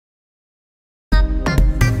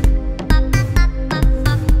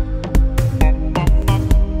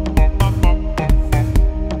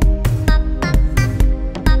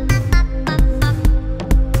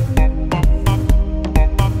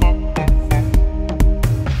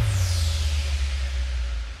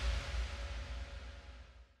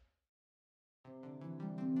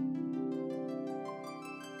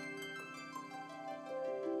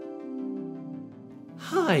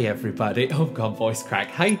Hi everybody. Oh god, voice crack.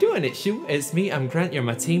 How you doing? It's you, it's me, I'm Grant, you're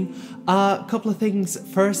my team. Couple of things.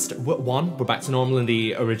 First, one, we're back to normal in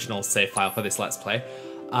the original save file for this Let's Play.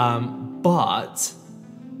 But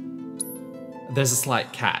there's a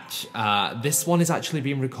slight catch. This one is actually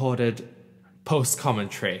being recorded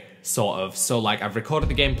post-commentary, sort of. So like I've recorded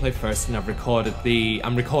the gameplay first and I'm recording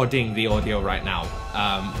the audio right now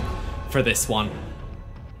for this one.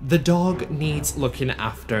 The dog needs looking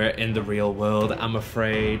after in the real world, I'm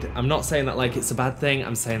afraid. I'm not saying that like it's a bad thing,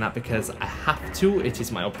 I'm saying that because I have to. It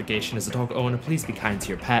is my obligation as a dog owner. Please be kind to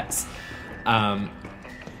your pets.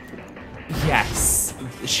 Yes,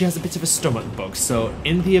 she has a bit of a stomach bug, so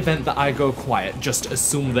in the event that I go quiet, just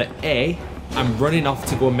assume that A, I'm running off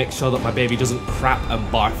to go and make sure that my baby doesn't crap and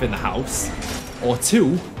barf in the house, or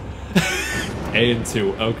 2, A and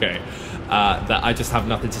 2, okay. That I just have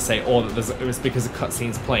nothing to say, or that it was because the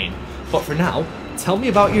cutscene's playing. But for now, tell me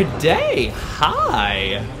about your day.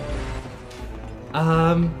 Hi.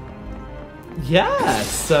 Yeah.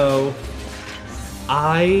 So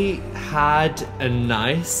I had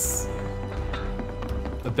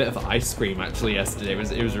a bit of ice cream actually yesterday.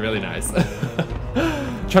 It was really nice.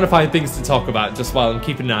 Trying to find things to talk about just while I'm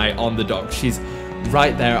keeping an eye on the dog. She's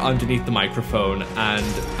right there underneath the microphone, and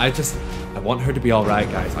I want her to be alright,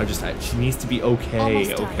 guys. She needs to be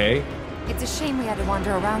okay, okay? It's a shame we had to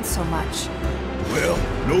wander around so much. Well,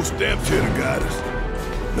 no stamps here to guide us.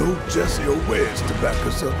 No Jesse or Wedge to back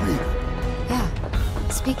us up either. Yeah.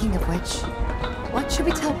 Speaking of which, what should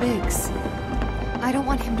we tell Biggs? I don't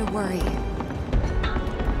want him to worry.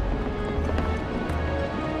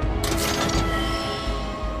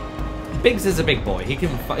 Biggs is a big boy.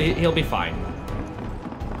 He'll be fine.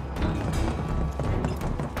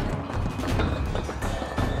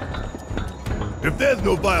 If there's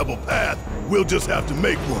no viable path, we'll just have to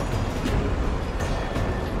make one.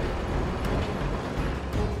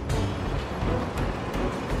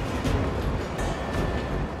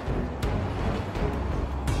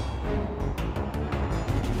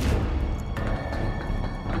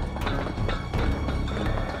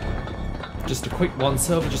 Just a quick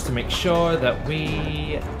once-over just to make sure that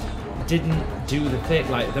we didn't do the thing,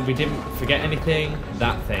 like that we didn't forget anything,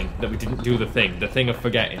 that we didn't do the thing of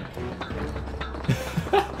forgetting.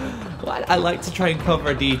 I like to try and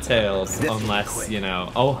cover details, unless, you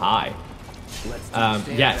know... Oh, hi.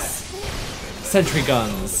 Yes. Sentry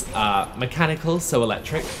guns. Mechanical, so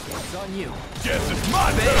electric. Yes, it's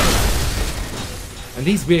my turn! And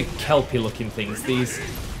these weird kelpie-looking things, these...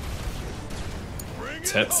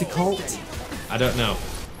 Terpsichore? I don't know.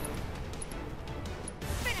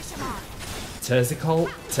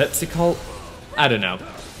 Terpsichore? I don't know.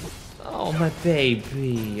 Oh, my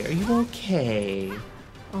baby. Are you okay?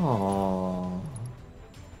 Aww.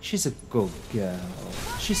 She's a good girl.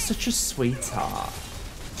 She's such a sweetheart.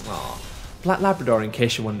 Aww. Black Labrador, in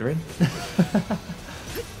case you're wondering. Cool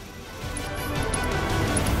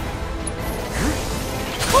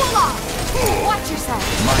off! Watch yourself!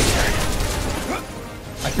 My turn.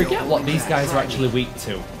 I forget what these guys are actually weak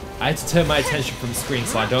to. I had to turn my attention from the screen,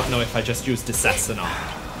 so I don't know if I just used Assess or not.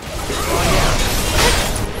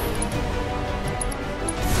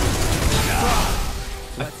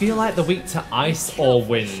 I feel like they're weak to ice or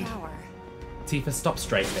wind. Tifa, stop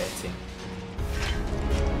straight baiting.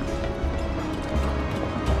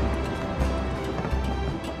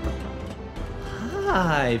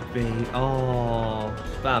 Hi, babe. Oh,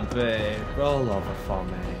 baby. Roll over for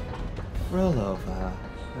me. Roll over.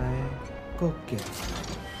 Right? Good girl.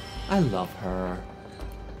 I love her.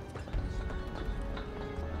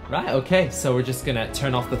 Right, okay, so we're just gonna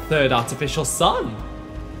turn off the third artificial sun.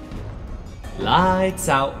 Lights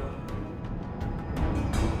out.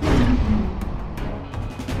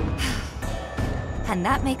 And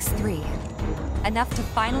that makes 3. Enough to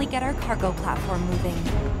finally get our cargo platform moving.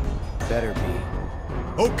 Better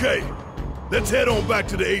be. Okay, let's head on back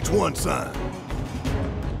to the H1 sign.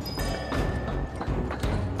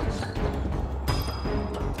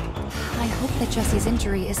 I hope that Jessie's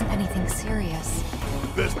injury isn't anything serious.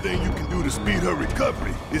 The best thing you can do to speed her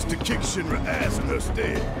recovery is to kick Shinra ass in her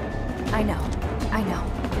stead. I know.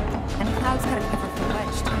 And Cloud's got a cover for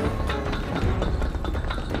Wedge, too.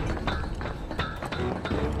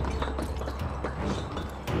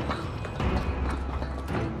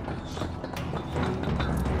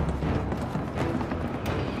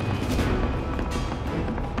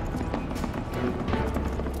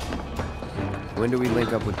 When do we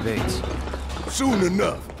link up with Biggs? Soon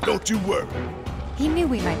enough, don't you worry. He knew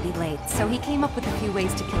we might be late, so he came up with a few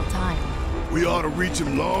ways to kill time. We ought to reach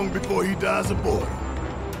him long before he dies aboard.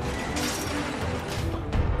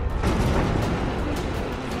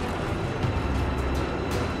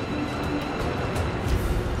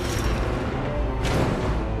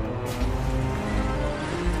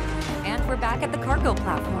 back at the cargo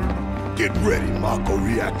platform. Get ready, Mako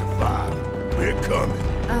Reactor 5. We're coming.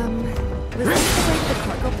 Was this like the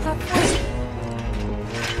cargo platform?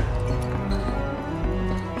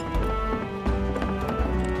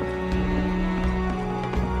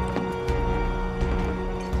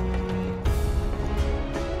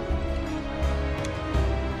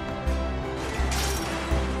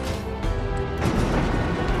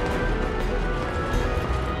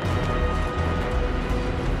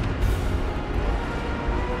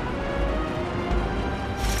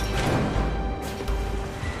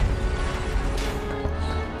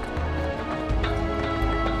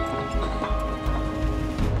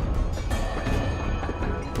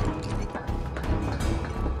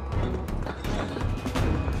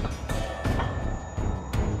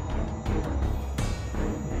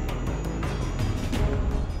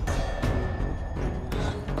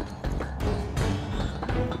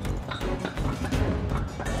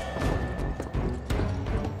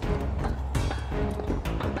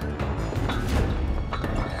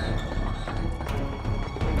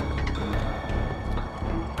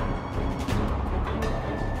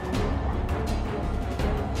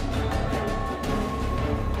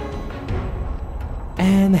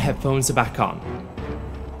 And the headphones are back on.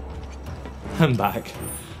 I'm back.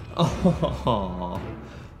 Oh,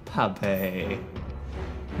 Pape.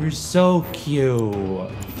 You're so cute.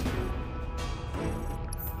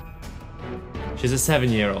 She's a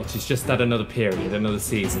 7-year-old. She's just had another period, another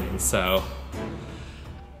seasoning, so...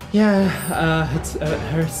 Yeah,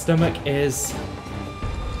 her stomach is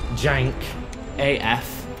jank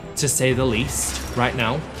AF, to say the least, right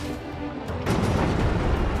now.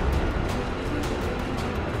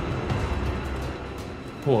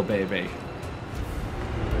 Poor baby.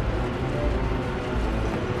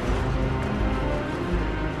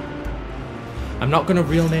 I'm not gonna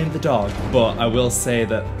real name the dog, but I will say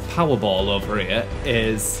that Powerball over here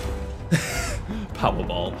is...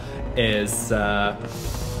 Powerball is,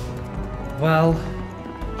 well...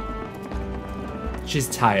 She's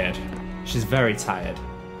tired. She's very tired.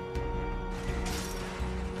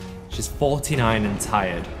 She's 49 and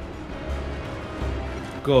tired.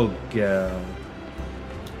 Good girl.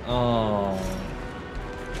 Oh,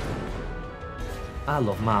 I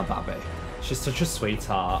love my baby. She's such a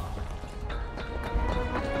sweetheart.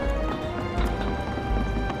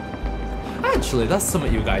 Actually, that's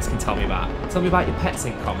something you guys can tell me about. Tell me about your pets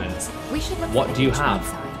in comments. We should look What for do you the have?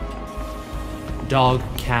 sign. Dog,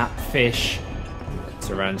 cat, fish,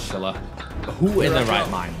 tarantula. Who in their right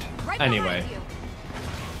mind? Anyway.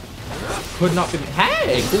 Could not be...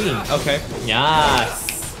 Hey, queen! Okay.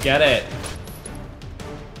 Yes! Get it.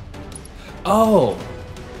 Oh!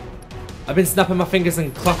 I've been snapping my fingers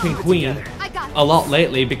and clapping Queen a lot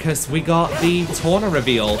lately because we got the Torna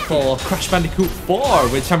reveal for Crash Bandicoot 4,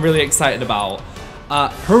 which I'm really excited about.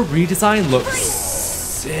 Her redesign looks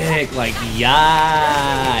sick, like,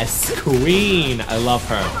 yes! Queen! I love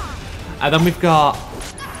her. And then we've got,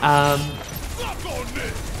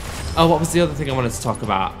 oh, what was the other thing I wanted to talk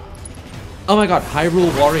about? Oh my god,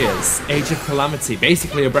 Hyrule Warriors, Age of Calamity,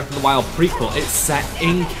 basically a Breath of the Wild prequel. It's set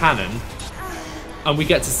in canon. And we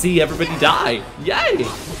get to see everybody die. Yay!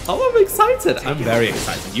 Oh, I'm excited. I'm very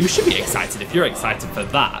excited. You should be excited. If you're excited for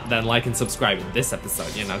that, then like and subscribe in this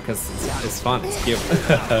episode, you know, because it's fun, it's cute.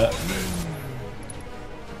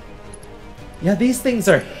 Yeah, these things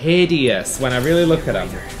are hideous when I really look at them.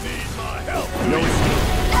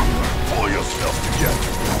 Pull yourself together.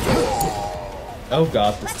 Oh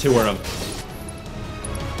god, there's two of them.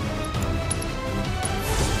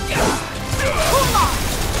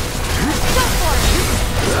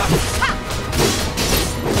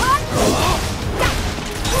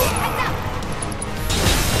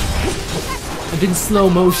 And in slow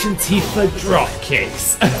motion, Tifa drop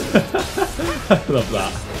kicks. I love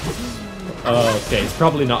that. Oh, okay, it's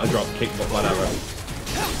probably not a drop kick, but whatever.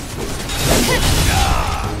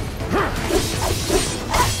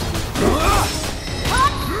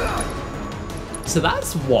 So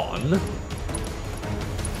that's one.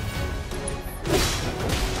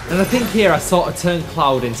 And I think here I sort of turned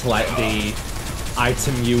Cloud into like the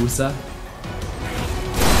item user.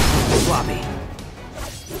 Floppy.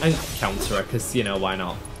 And counter her, because, you know, why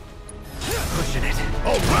not? Pushing it.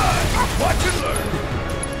 Alright, watch and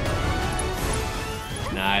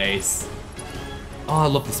learn. Nice. Oh, I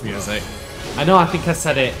love this music. I know, I think I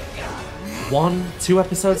said it 2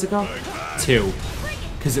 episodes ago? 2.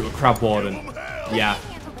 Because it was Crab Warden. Yeah.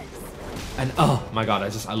 And oh my god,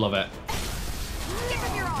 I love it.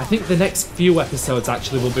 I think the next few episodes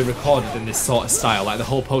actually will be recorded in this sort of style, like the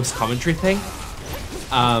whole post-commentary thing.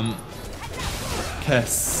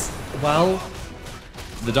 Because, well,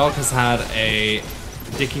 The dog has had a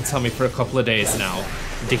dicky tummy for a couple of days now.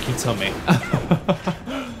 Dicky tummy.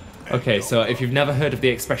 Okay, so if you've never heard of the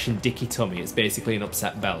expression dicky tummy, it's basically an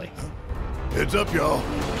upset belly. Heads up, y'all.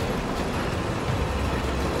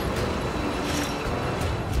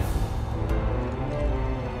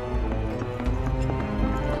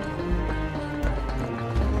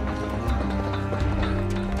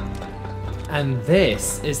 And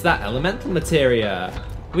this is that elemental materia.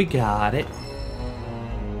 We got it.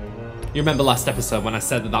 You remember last episode when I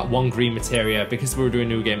said that one green materia, because we were doing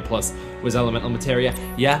New Game Plus, was elemental materia?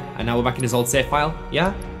 Yeah, and now we're back in his old save file?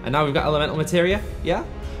 Yeah, and now we've got elemental materia? Yeah?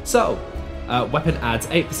 So, weapon adds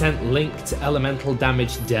 8% linked elemental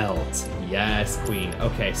damage dealt. Yes, queen.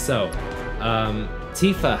 Okay, so,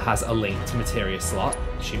 Tifa has a linked materia slot.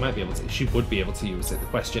 She might be able to, she would be able to use it. The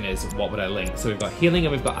question is, what would I link? So we've got healing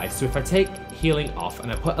and we've got ice. So if I take healing off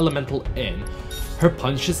and I put elemental in, her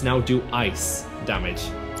punches now do ice damage,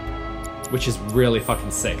 which is really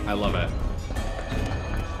fucking sick. I love it.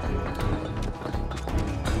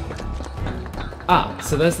 Ah,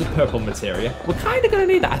 so there's the purple materia. We're kind of gonna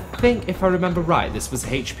need that. I think, if I remember right, this was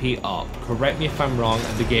HP up. Correct me if I'm wrong,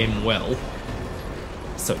 and the game will.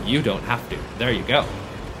 So you don't have to. There you go.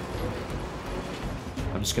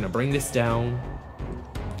 I'm just gonna bring this down,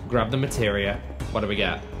 grab the materia. What do we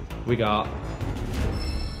get? We got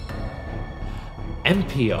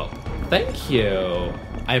MP up. Thank you.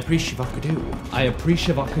 I appreciate I could do. I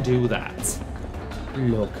appreciate I could do that.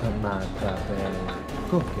 Look at my baby.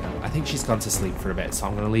 Good girl. I think she's gone to sleep for a bit, so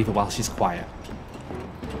I'm gonna leave her while she's quiet.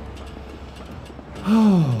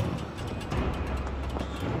 Oh.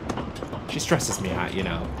 She stresses me out, you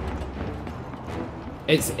know.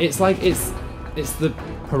 It's like it's the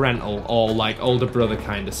parental or like older brother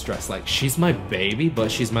kind of stress. Like, she's my baby, but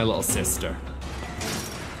she's my little sister.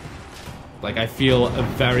 Like, I feel a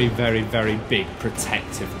very, very, very big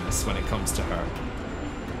protectiveness when it comes to her.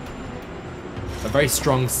 A very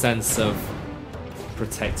strong sense of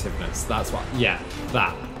protectiveness. That's what, yeah,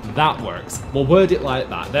 that works. We'll word it like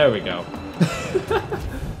that. There we go.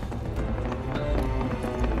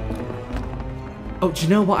 Oh, do you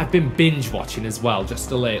know what I've been binge watching as well, just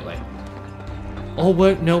lately? All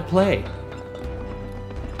work, no play.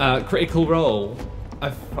 Critical Role. I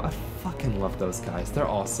fucking love those guys. They're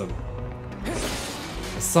awesome.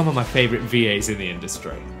 Some of my favorite VAs in the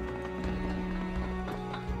industry.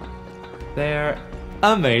 They're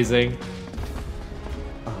amazing.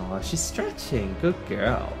 Oh, she's stretching. Good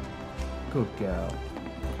girl. Good girl.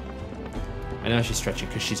 I know she's stretching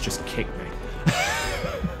because she's just kicked me.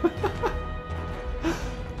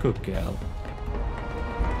 Good girl.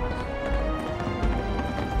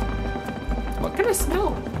 What can I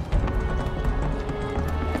smell?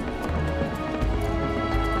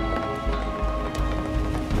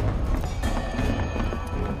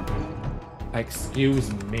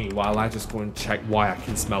 Excuse me while I just go and check why I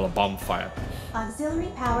can smell a bonfire.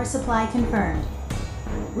 Auxiliary power supply confirmed.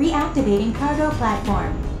 Reactivating cargo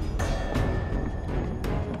platform.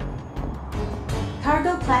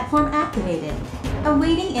 Cargo platform activated.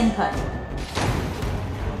 Awaiting input.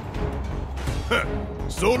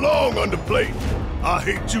 So long, underplate. I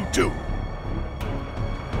hate you too.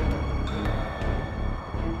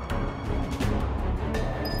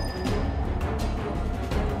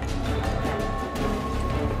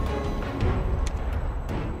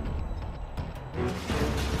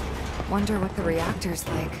 Wonder what the reactor's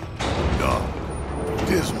like. Dark,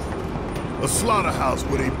 dismal. A slaughterhouse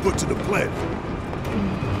where they butcher the planet.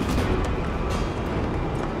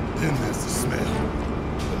 Then there's the smell.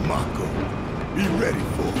 The Mako. Be ready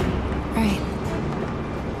for it. Right.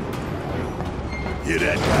 Hear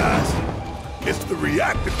that, guys? It's the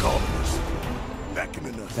reactor calling us. Back in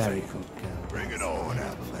enough. Very good girl. Bring it on,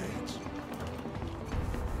 Avalanche.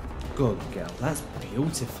 Good girl. That's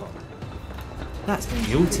beautiful. That's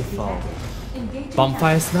beautiful.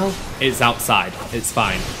 Bonfire smell? It's outside. It's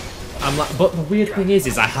fine. I'm like, but the weird thing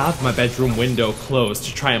is I have my bedroom window closed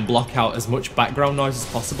to try and block out as much background noise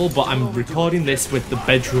as possible, but I'm recording this with the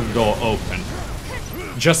bedroom door open.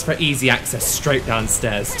 Just for easy access straight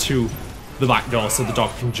downstairs to the back door so the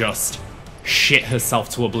dog can just shit herself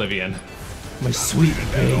to oblivion. My sweet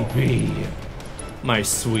baby. My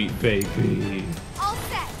sweet baby. All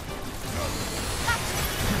set.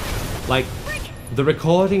 Like, the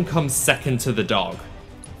recording comes second to the dog.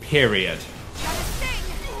 Period.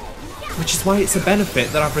 Which is why it's a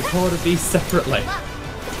benefit that I've recorded these separately.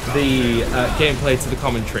 The gameplay to the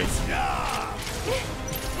commentaries.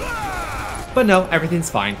 But no, everything's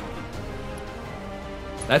fine.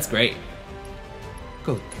 That's great.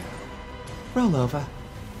 Good girl. Roll over.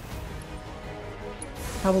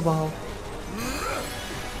 Have a ball.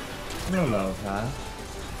 Roll over.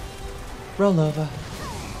 Roll over.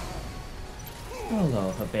 Roll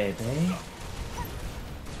over, baby.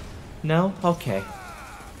 No? Okay.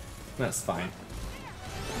 That's fine.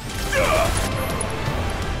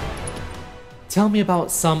 Tell me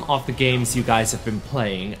about some of the games you guys have been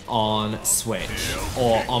playing on Switch,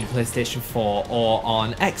 or on PlayStation 4, or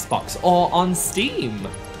on Xbox, or on Steam.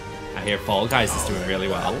 I hear Fall Guys is doing really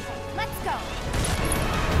well. Let's go.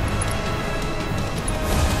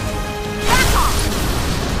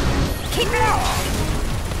 Keep it up!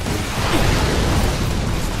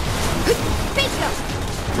 Beat them!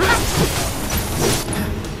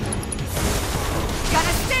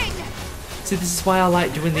 Gotta sting! See, this is why I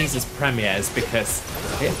like doing these as premieres, because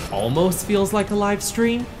it almost feels like a live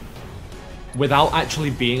stream without actually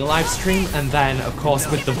being a live stream, and then, of course,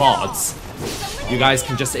 with the VODs, you guys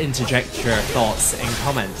can just interject your thoughts in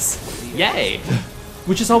comments. Yay!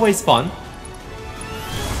 Which is always fun.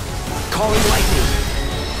 Calling lightning.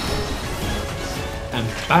 And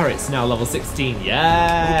Barrett's now level 16.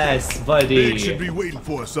 Yes, buddy. Big should be waiting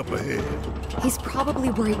for us up ahead. He's probably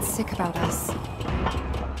worried sick about us.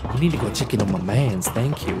 You need to go check in on my mans,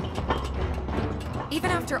 thank you. Even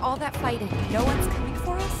after all that fighting, no one's coming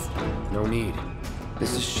for us? No need.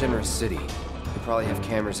 This is Shinra City. They probably have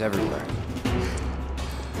cameras everywhere.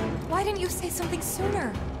 Why didn't you say something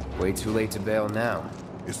sooner? Way too late to bail now.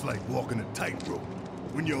 It's like walking a tightrope.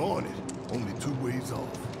 When you're on it, only 2 ways off.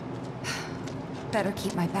 Better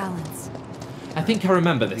keep my balance. I think I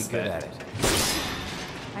remember Be this good bit. at it.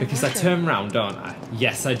 Because I turn around, don't I?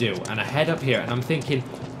 Yes, I do. And I head up here, and I'm thinking,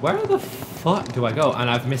 where the fuck do I go? And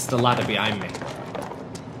I've missed a ladder behind me.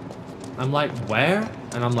 I'm like, where?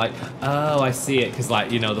 And I'm like, oh, I see it, because,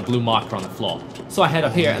 like, you know, the blue marker on the floor. So I head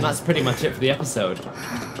up here, and that's pretty much it for the episode.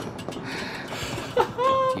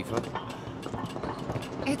 Tifa?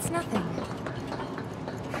 It's nothing.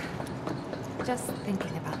 Just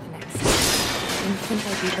thinking about the next. Didn't think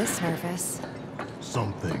I'd be this nervous.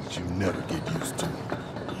 Some things you never get used to.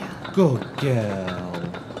 Yeah. Good girl.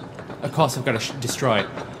 Of course, I've got to destroy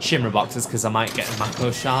Shinra boxes, because I might get a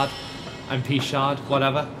Mako shard, MP shard,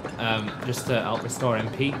 whatever, just to help restore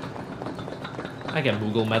MP. I get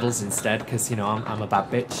Moogle medals instead, because, you know, I'm a bad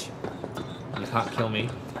bitch. You can't kill me.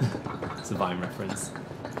 It's a Vine reference.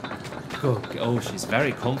 Good. Oh, she's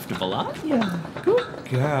very comfortable, aren't you? Good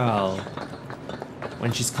girl.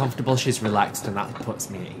 When she's comfortable, she's relaxed, and that puts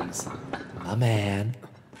me at ease. My man.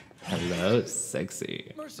 Hello,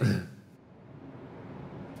 sexy.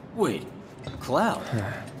 Wait, Cloud.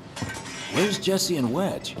 Where's Jesse and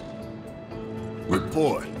Wedge?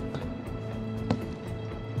 Report.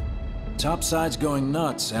 Topside's going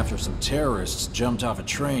nuts after some terrorists jumped off a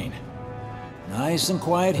train. Nice and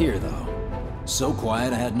quiet here, though. So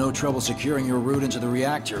quiet I had no trouble securing your route into the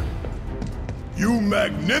reactor. You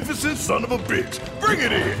magnificent son of a bitch! Bring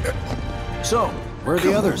it in! So, where are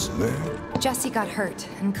the others? Man. Jesse got hurt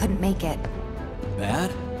and couldn't make it.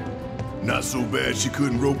 Bad? Not so bad she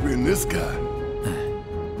couldn't rope in this guy.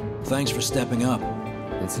 Thanks for stepping up.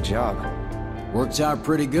 It's a job. Worked out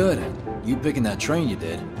pretty good. You picking that train you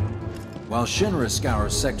did. While Shinra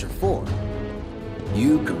scours Sector 4,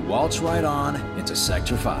 you could waltz right on into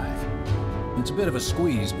Sector 5. It's a bit of a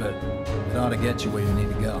squeeze, but it ought to get you where you need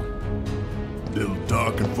to go. Little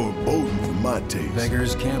dark and foreboding for my taste.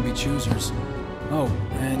 Beggars can be choosers. Oh,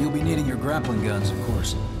 and you'll be needing your grappling guns, of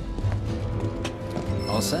course.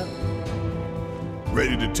 All set?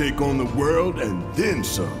 Ready to take on the world and then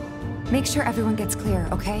some. Make sure everyone gets clear,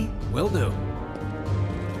 okay? Will do.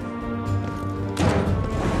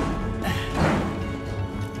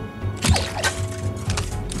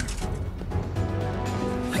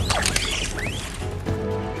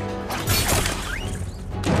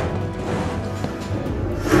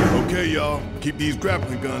 Okay, y'all. Keep these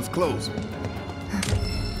grappling guns close.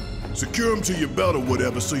 Secure them to your belt or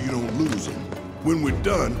whatever so you don't lose them. When we're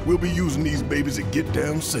done, we'll be using these babies to get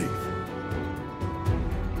down safe.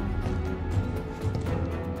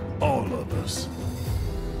 All of us.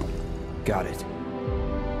 Got it.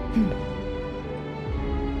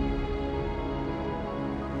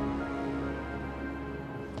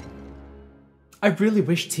 I really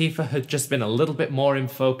wish Tifa had just been a little bit more in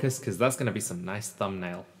focus, because that's going to be some nice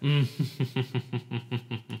thumbnail.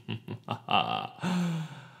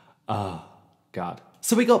 Oh, God.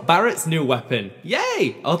 So we got Barrett's new weapon.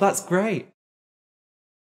 Yay! Oh, that's great.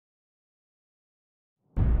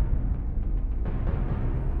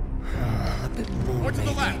 More to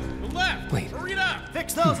the left! The left! Wait. Hurry it up!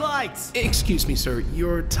 Fix those lights! Excuse me, sir.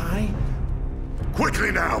 Your tie?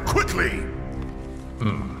 Quickly now, quickly!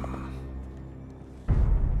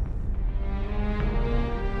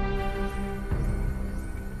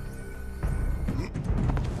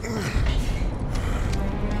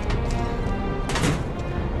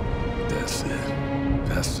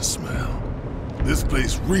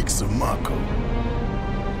 reeks of Mako.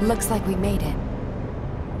 Looks like we made it.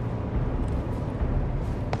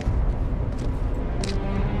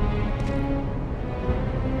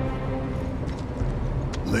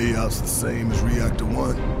 Layout's the same as Reactor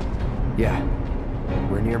 1. Yeah.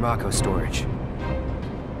 We're near Mako storage.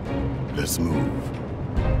 Let's move.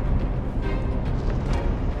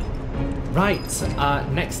 Right,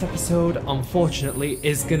 next episode, unfortunately,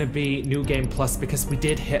 is gonna be New Game Plus because we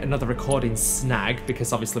did hit another recording snag,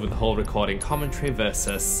 because obviously with the whole recording commentary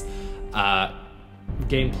versus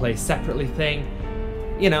gameplay separately thing,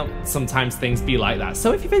 you know, sometimes things be like that.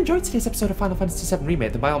 So if you've enjoyed today's episode of Final Fantasy VII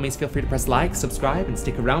Remake, then by all means feel free to press like, subscribe, and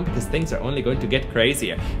stick around because things are only going to get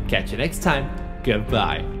crazier. Catch you next time.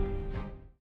 Goodbye.